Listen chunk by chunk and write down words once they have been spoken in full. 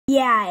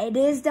Yeah, it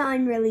is the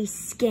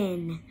unreleased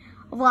skin.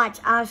 Watch,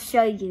 I'll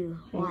show you.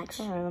 Watch.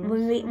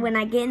 Okay, when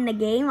I get in the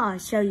game, I'll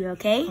show you,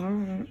 okay?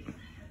 Alright.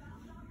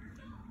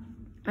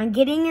 I'm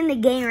getting in the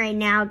game right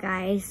now,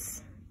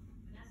 guys.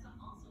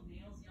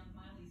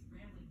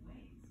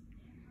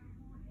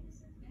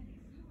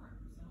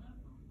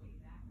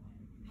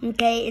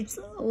 Okay, it's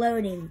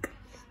loading.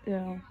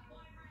 Yeah.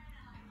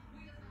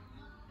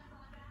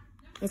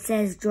 It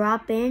says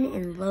drop in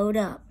and load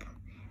up.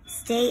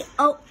 Stay.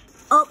 Oh,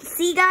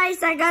 see,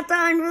 guys, I got the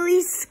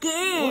unreleased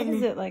skin. What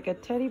is it, like a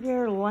teddy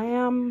bear,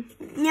 lamb?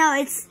 No,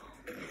 it's.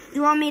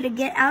 You want me to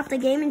get out the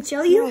game and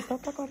show you? No,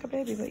 don't talk like a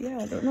baby, but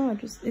yeah, no,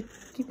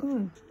 keep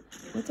going.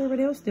 What's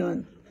everybody else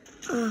doing?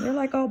 They're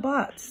like all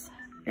bots.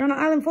 You're on an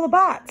island full of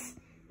bots.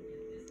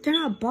 They're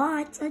not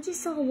bots. I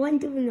just saw one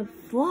doing the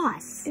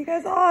floss. You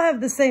guys all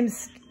have the same.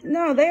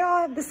 No, they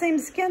all have the same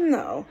skin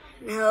though.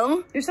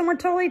 No. You're somewhere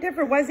totally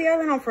different. Why is the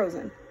island all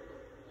frozen?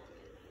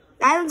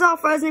 The island's all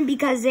frozen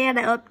because they had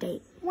an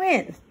update.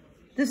 When?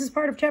 This is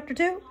part of chapter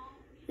 2?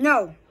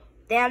 No.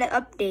 They had an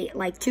update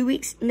like 2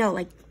 weeks. No,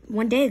 like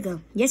 1 day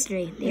ago.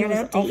 Yesterday. They had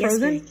an update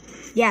yesterday.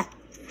 Frozen? Yeah.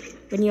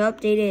 When you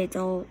update it, it's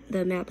all,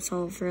 the map's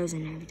all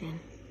frozen and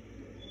everything.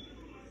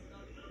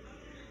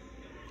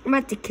 I'm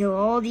about to kill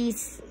all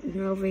these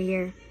over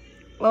here.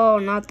 Oh,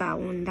 not that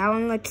one. That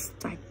one looks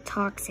like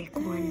toxic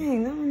one.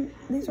 Dang,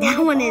 that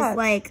one is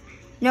like,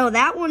 no,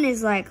 that one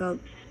is like a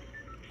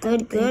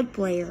good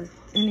player.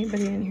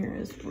 Anybody in here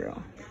is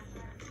real.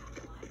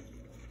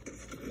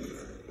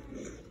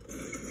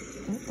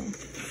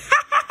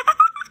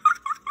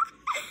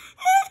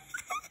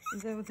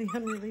 Is that with the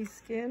unreleased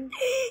skin?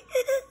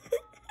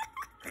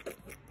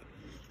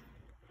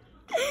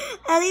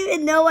 I don't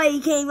even know why he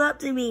came up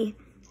to me.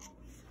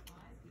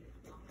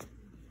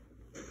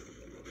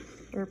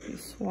 Slurpy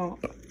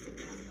swamp.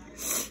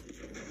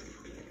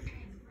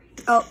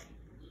 Oh.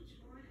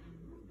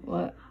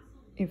 What?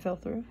 You fell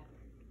through?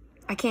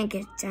 I can't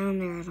get down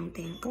there, I don't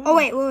think. What? Oh,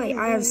 wait.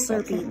 I have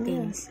Slurpy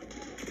things.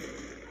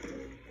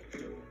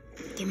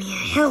 Give me a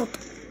help.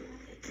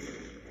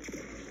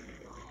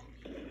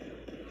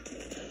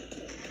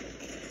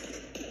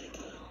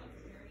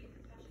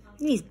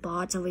 These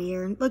bots over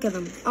here. Look at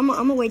them. I'm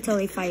gonna wait till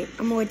they fight.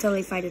 I'm gonna wait till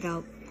they fight it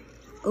out.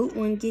 Oh,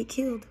 one get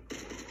killed.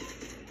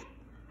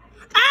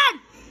 Ah!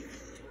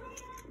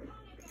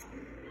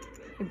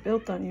 It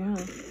built on you,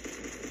 huh?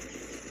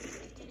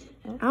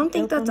 Oh, I don't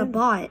think that's a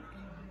bot.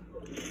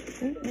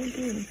 You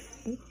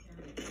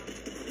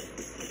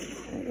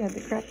had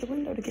to crack the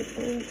window to get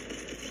through.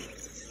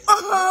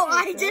 Oh,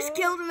 I just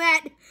killed him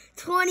at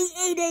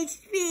 28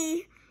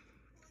 HP.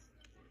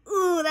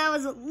 Ooh, that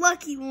was a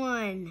lucky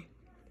one.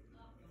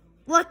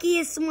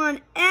 Luckiest one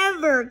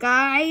ever,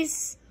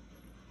 guys.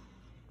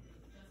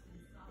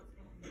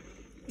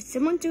 Is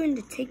someone doing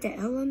to take the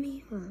L on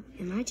me, or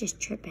am I just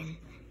tripping?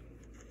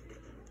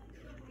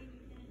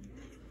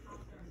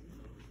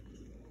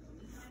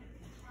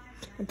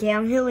 Okay,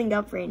 I'm healing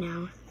up right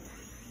now.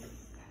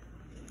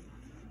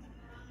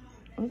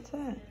 What's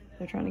that?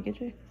 They're trying to get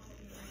you?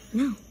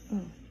 No.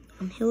 Oh.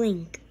 I'm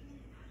healing.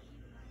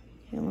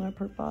 Healing up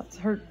her bots.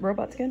 Her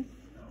robot skin?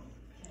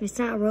 It's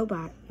not a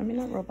robot. I mean,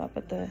 not robot,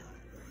 but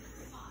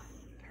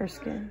her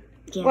skin.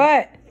 Yeah.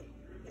 What?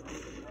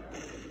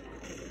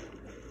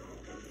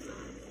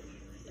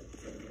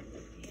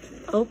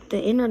 Oh,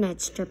 the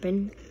internet's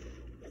tripping.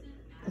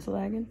 It's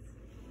lagging?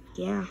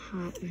 Yeah,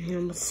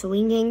 I'm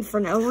swinging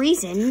for no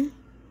reason.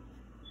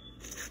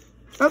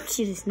 Oh,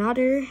 she just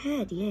nodded her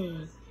head.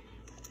 Yay.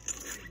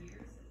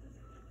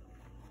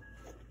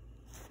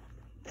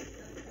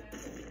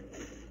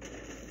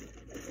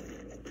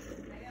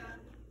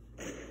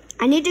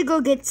 I need to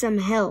go get some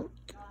help.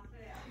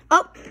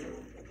 Oh!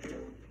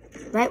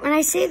 Right when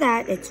I say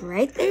that, it's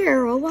right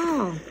there. Oh,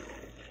 wow.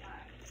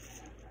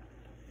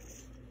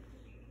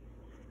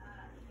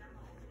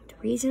 The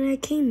reason I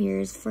came here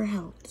is for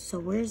help. So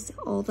where's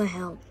all the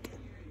help?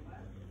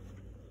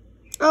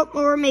 Oh,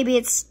 or maybe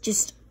it's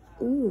just...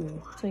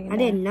 Ooh, I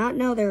did not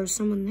know there was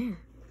someone there.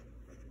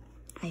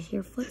 I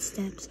hear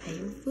footsteps. I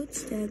hear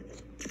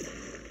footsteps.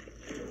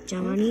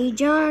 Johnny,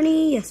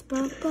 Johnny, yes,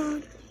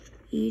 Papa.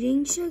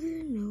 Eating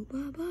sugar, no,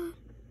 Papa.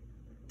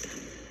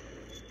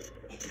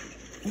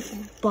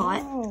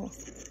 Bot. Oh.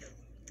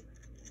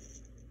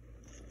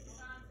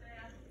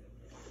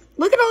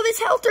 Look at all this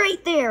health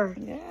right there.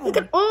 Yeah. Look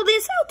at all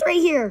this health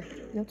right here.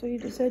 That's what you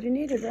just said you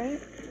needed, right?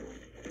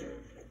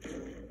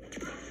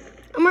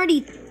 I'm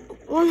already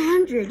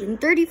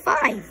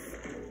 135.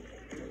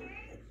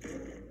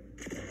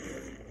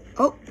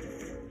 Oh,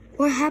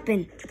 what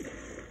happened?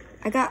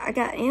 I got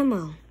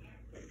ammo.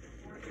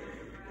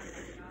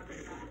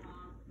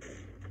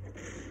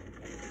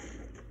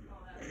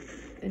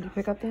 Did you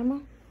pick up the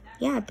ammo?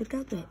 Yeah, I picked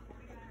up it.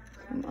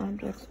 Some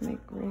objects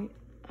make great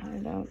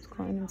hideouts.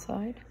 Climb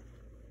inside.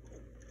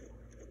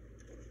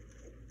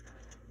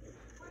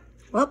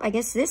 Well, I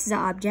guess this is an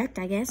object,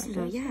 I guess.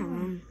 So, yeah,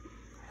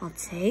 I'll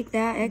take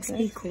that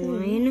XP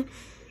coin.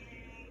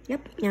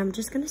 Yep, yeah, I'm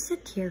just gonna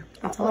sit here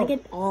until I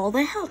get all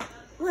the help.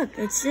 Look,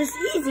 it's just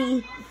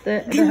easy. The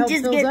health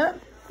just fills up?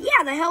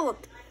 Yeah, the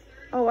health.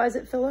 Oh, why does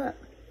it fill up?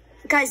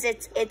 Because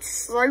it's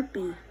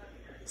Slurpee.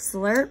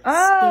 Slurps.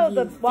 Oh, give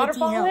the you 50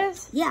 waterfall health.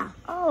 is? Yeah.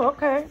 Oh,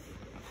 okay.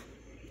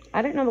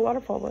 I didn't know the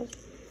waterfall was.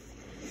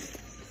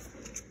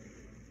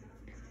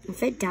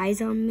 If it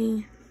dies on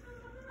me,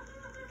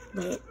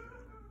 wait.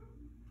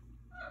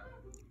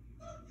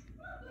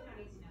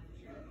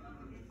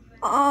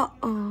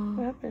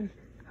 What happened?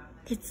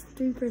 It's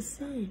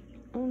 3%.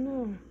 Oh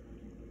no.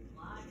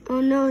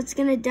 Oh no, it's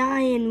gonna die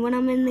and when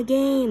I'm in the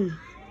game.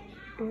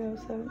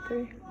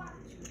 3073.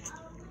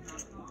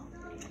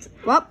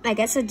 Well, I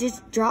guess I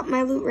just dropped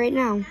my loot right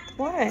now.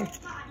 Why?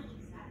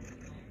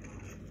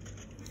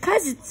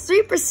 Cause it's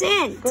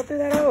 3%. Go through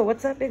that O.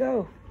 What's that big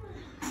O?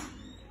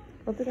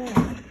 Go through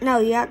that. No,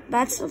 yeah,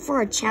 that's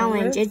for a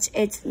challenge. Oh,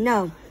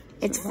 really?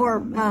 It's for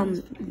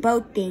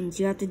both things.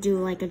 You have to do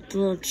like a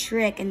little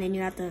trick and then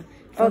you have to.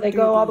 Oh, they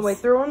go all the way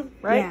through them,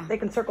 right? Yeah. They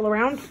can circle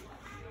around,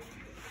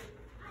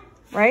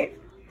 right?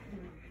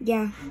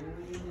 Yeah.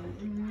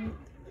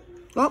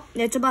 Well,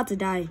 it's about to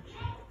die.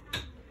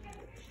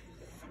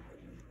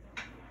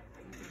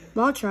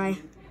 Well, I'll try.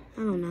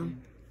 I don't know.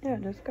 Yeah,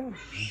 let's go.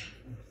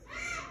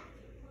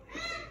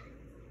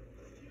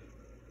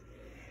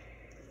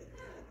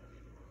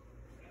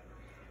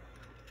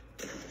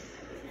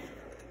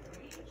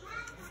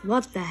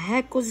 What the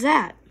heck was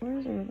that? Where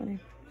is everybody?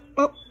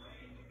 Oh.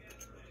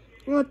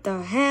 What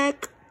the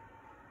heck?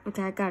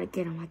 Okay, I gotta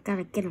get him. I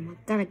gotta get him. I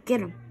gotta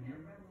get him.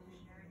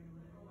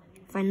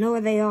 If I know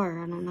where they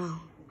are, I don't know.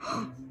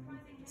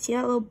 See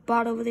that little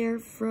bot over there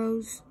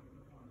froze?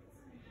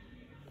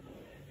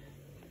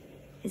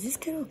 Is this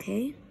kid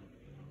okay?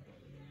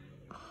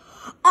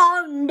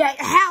 Oh, no.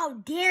 How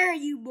dare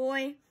you,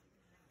 boy?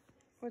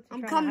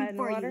 I'm coming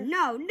for you.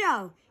 No,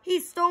 no. He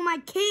stole my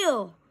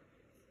kill.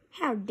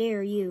 How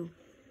dare you?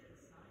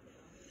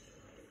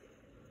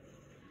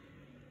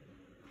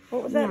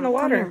 What was that in the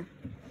water?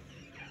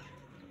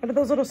 What are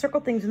those little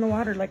circle things in the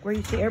water, like where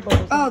you see air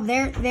bubbles? Oh,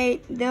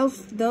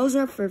 those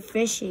are for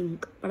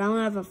fishing, but I don't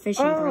have a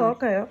fishing rod. Oh,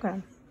 okay,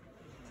 okay.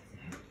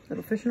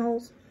 Little fishing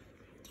holes?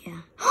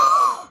 Yeah.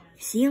 You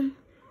see him? You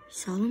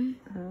saw him?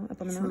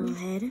 Up on the His mountain.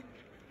 little head.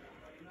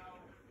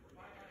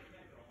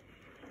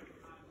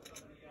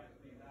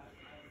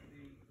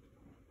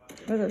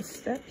 What are those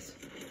steps?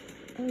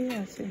 Oh,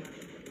 yeah, I see.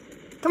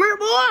 Come here,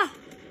 boy!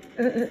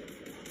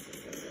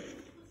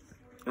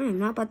 I am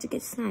not about to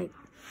get sniped.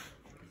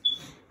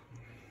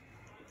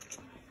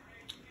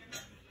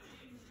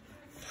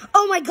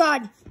 Oh my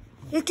god!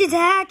 This kid's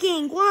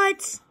hacking!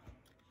 What?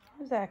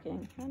 Who's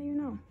hacking? How do you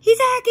know? He's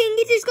hacking!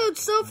 He just goes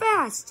so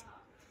fast!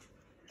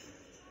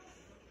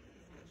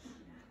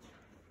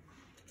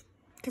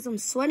 Because I'm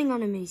sweating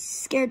on him and he's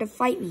scared to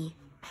fight me.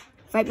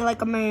 Fight me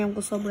like a man,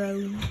 what's up,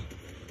 bro?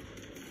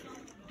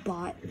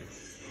 Bot.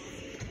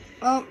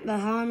 Oh, the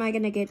hell am I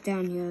gonna get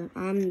down here?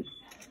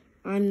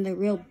 I'm the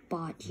real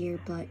bot here,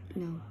 but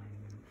no.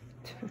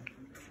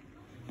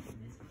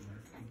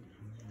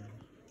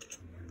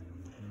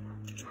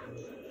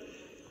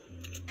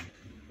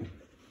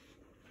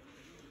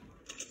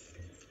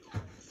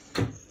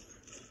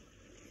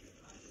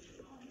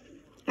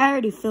 I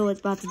already feel it's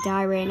about to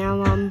die right now,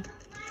 Mom.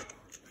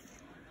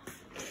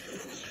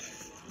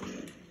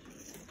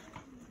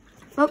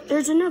 Oh,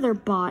 there's another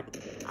bot.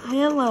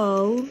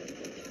 Hello.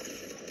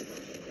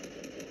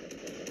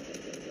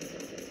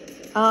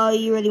 Oh,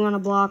 you really want to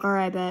block? All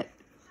right, bet.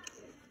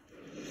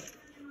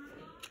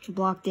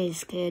 Block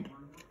this, kid.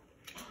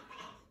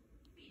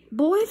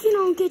 Boy, if you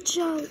don't get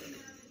shot.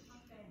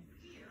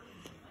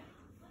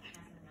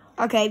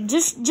 Okay,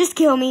 just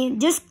kill me.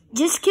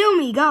 Just kill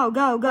me. Go,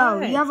 go, go.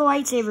 Why? You have a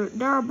lightsaber.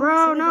 No,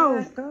 bro,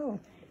 no. Go.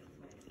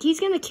 He's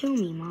gonna kill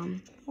me,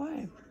 Mom.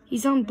 Why?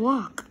 He's on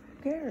block.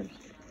 Who cares?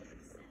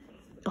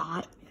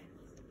 Bot.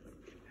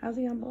 How's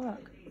he on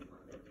block?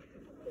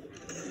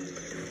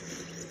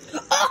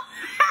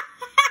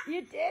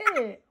 You did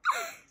it.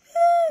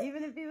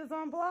 Even if he was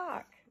on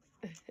block.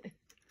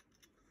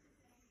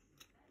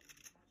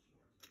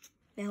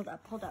 Hey, hold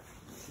up, hold up.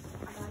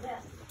 I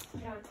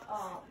got it.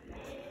 Oh, man.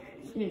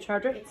 You need to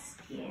charge it?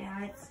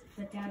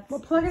 But that's... Well,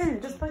 plug it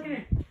in. Just plug it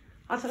in.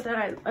 I'll set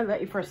that. I'll let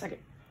you for a second.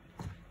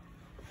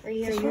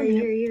 Hurry. Hurry.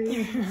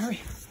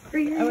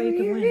 That way you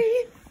can win.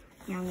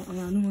 Yeah, I'm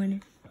gonna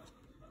win.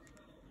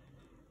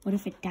 What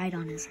if it died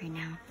on us right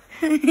now?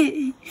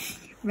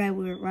 While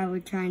we're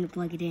trying to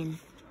plug it in.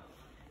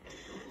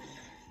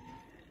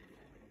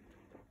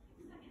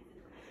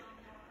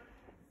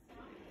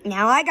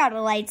 Now I got a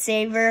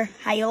lightsaber.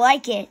 How you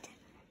like it?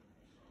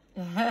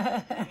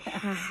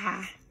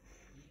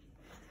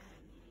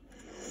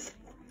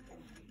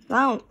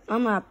 Well,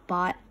 I'm not a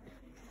bot.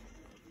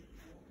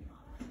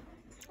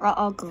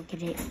 I'll go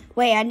get it.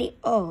 Wait, I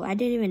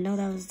didn't even know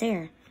that was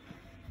there.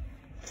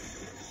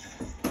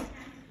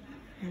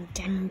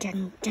 Dun,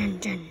 dun, dun,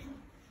 dun.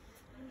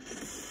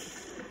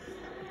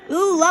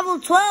 Ooh, level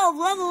 12,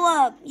 level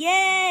up.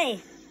 Yay!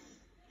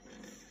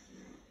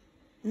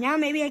 Now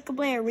maybe I could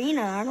play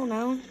arena. I don't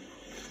know.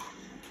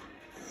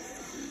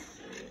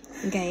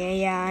 Okay,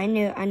 yeah.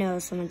 I know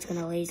someone's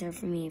gonna laser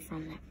for me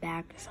from the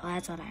back, so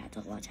that's what I have to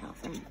watch out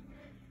for.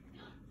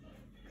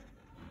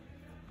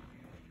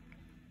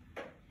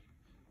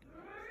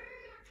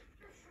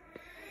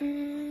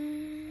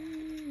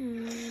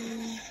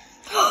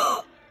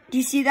 Do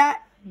you see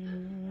that?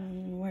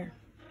 Where?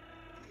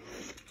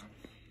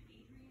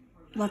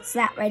 What's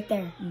that right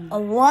there? A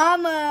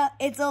llama.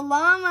 It's a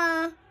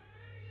llama.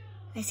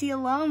 I see a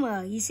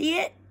llama. You see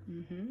it?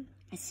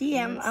 I see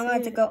him. I'm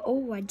about to go.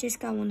 Oh, I just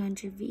got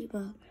 100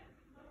 V-Bucks.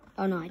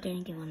 Oh, no, I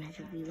didn't get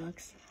 100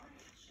 V-Bucks.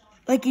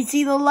 Look, you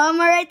see the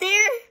llama right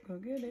there? Go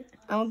get it.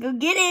 I'm gonna go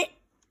get it.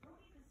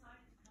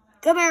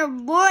 Come here,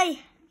 boy.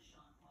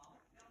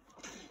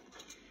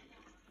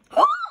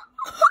 Oh!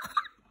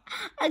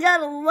 I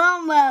got a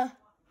llama.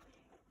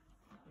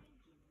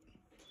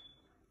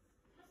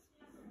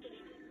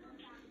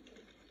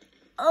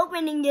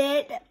 Opening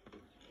it.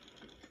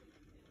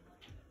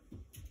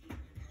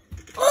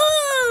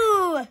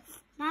 Ooh!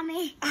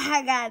 Mommy.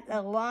 I got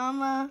the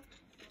llama.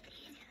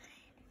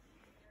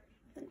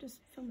 I'm just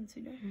filming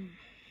CJ.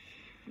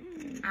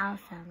 I'll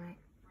film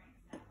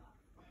it.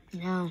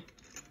 No.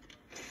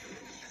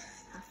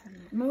 I'll film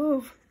it.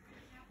 Move.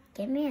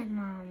 Give me it,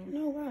 Mom.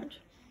 No, watch.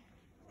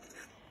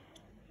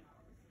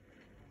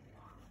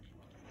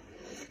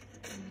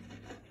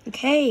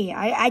 Okay,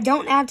 I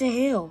don't have to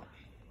heal.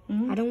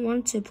 I don't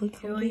want to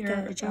complete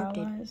your the job,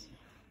 dude. allies.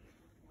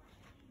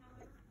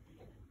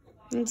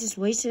 I just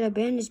wasted a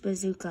bandage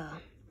bazooka.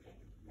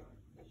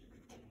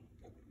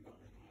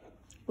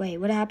 Wait,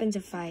 what happens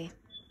if I...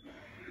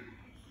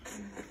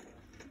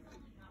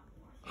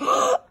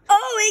 Oh,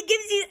 it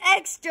gives you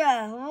extra.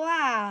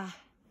 Wow.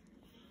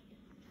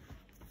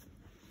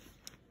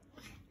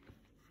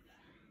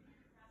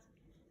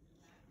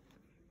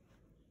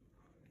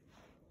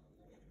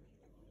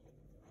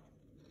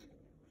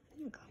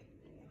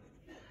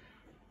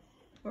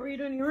 What were you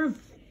doing in your room?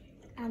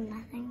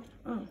 Nothing.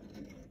 Oh.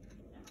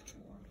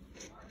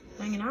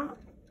 Hanging out?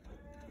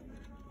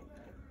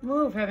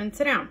 Move, Heaven.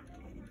 Sit down.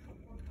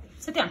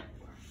 Sit down.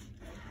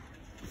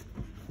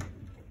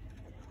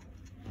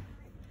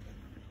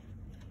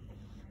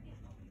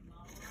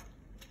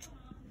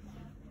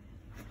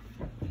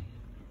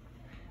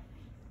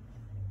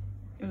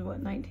 There's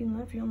what, 19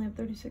 left? You only have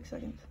 36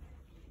 seconds.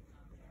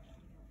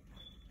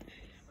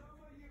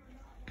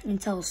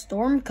 Until a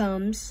storm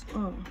comes.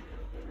 Oh.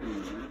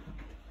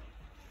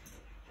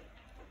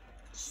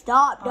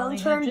 Stop, don't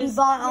turn the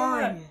bot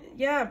on.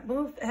 Yeah,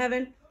 move,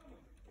 Heaven.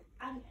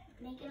 I'm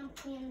making him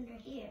clean under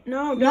here.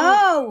 No, don't.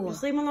 No!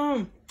 Just leave him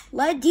alone.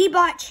 Let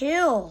D-Bot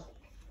chill.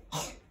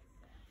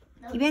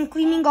 You've been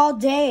cleaning all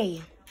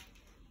day.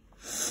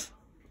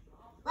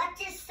 Let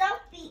your soap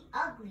be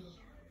ugly.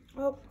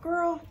 Oh,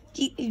 girl.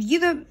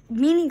 You're the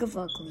meaning of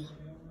ugly.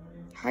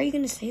 How are you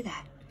going to say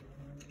that?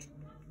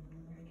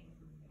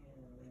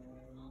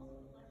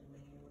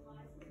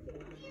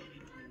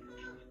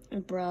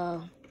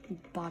 Bro,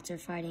 bots are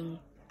fighting.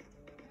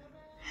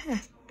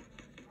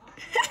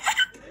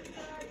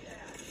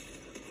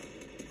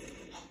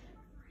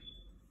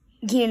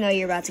 You know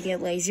you're about to get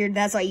lasered.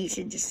 That's why you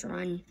should just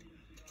run.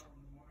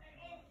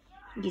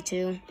 You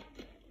too.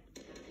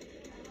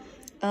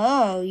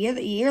 Oh,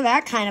 you're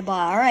that kind of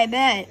bot. All right,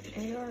 bet.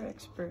 AR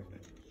expert.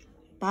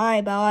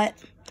 Bye, bot.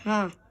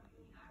 Huh.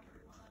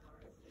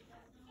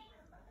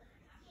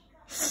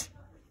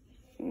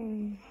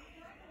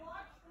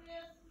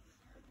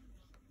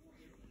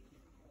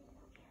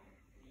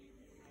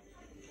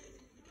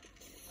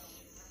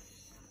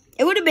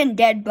 It would have been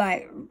dead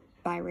by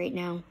right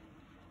now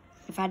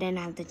if I didn't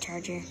have the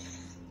charger.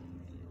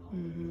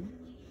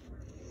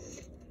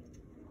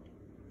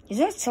 Is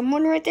that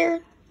someone right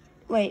there?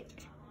 Wait.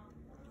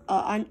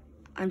 I'm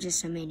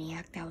just a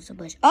maniac. That was a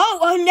bush.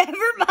 Oh,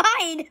 never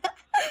mind.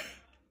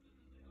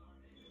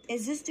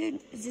 Is this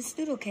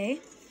dude okay?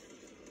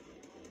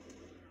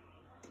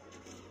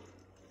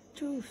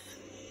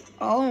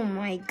 Oh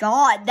my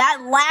god,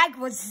 that lag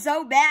was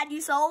so bad.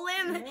 You saw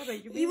him?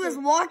 Yeah, he was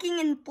walking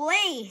in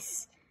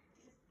place.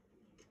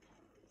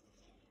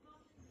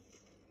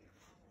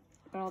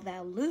 But all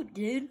that loot,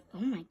 dude. Oh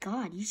my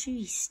god, you should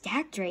be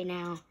stacked right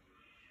now.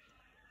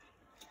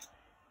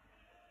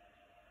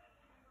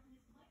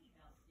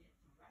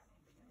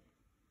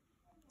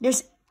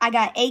 I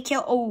got 8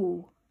 kills.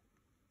 Oh.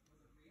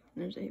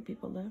 There's 8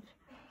 people left.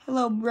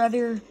 Hello,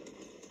 brother.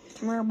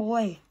 Come here,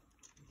 boy.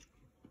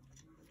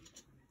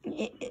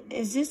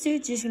 Is this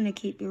dude just gonna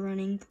keep you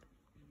running?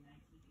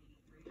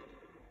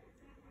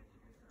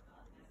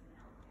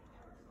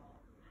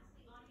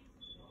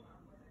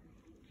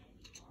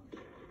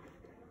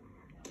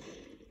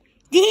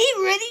 Did he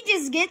really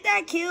just get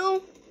that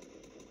kill?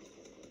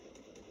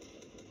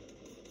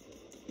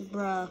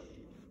 Bruh.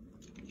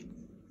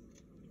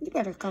 You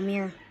better come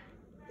here.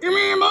 Come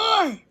here,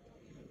 boy!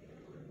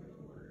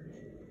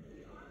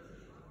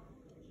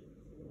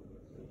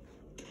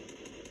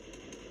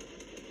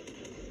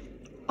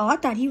 Oh, I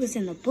thought he was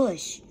in the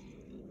bush.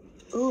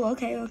 Ooh,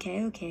 okay.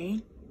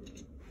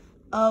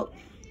 Oh.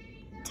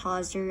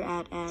 Tozzer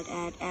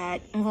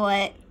at.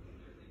 What?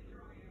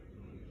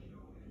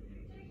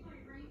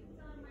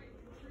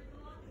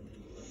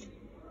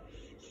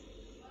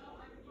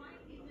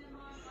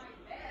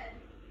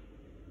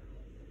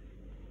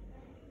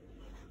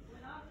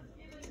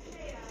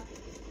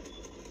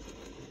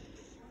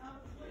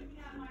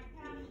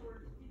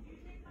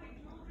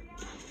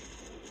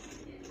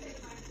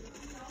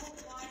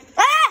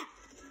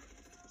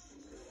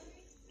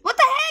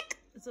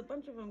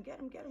 bunch of them. Get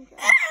them, get them, get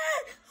them.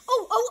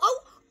 Oh,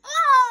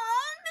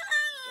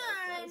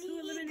 man.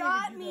 He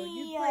got me.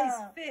 You placed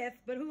 5th,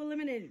 but who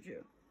eliminated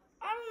you?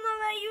 I don't know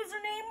that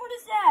username. What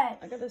is that?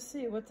 I gotta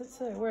see. What's it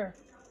say? Where?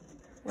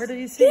 Where did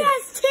you see He it?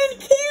 has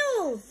 10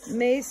 kills.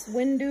 Mace,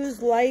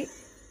 Windows, Light,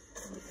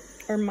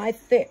 or My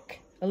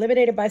Thick.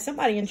 Eliminated by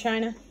somebody in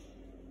China.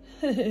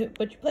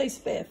 But you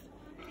placed 5th.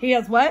 He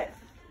has what?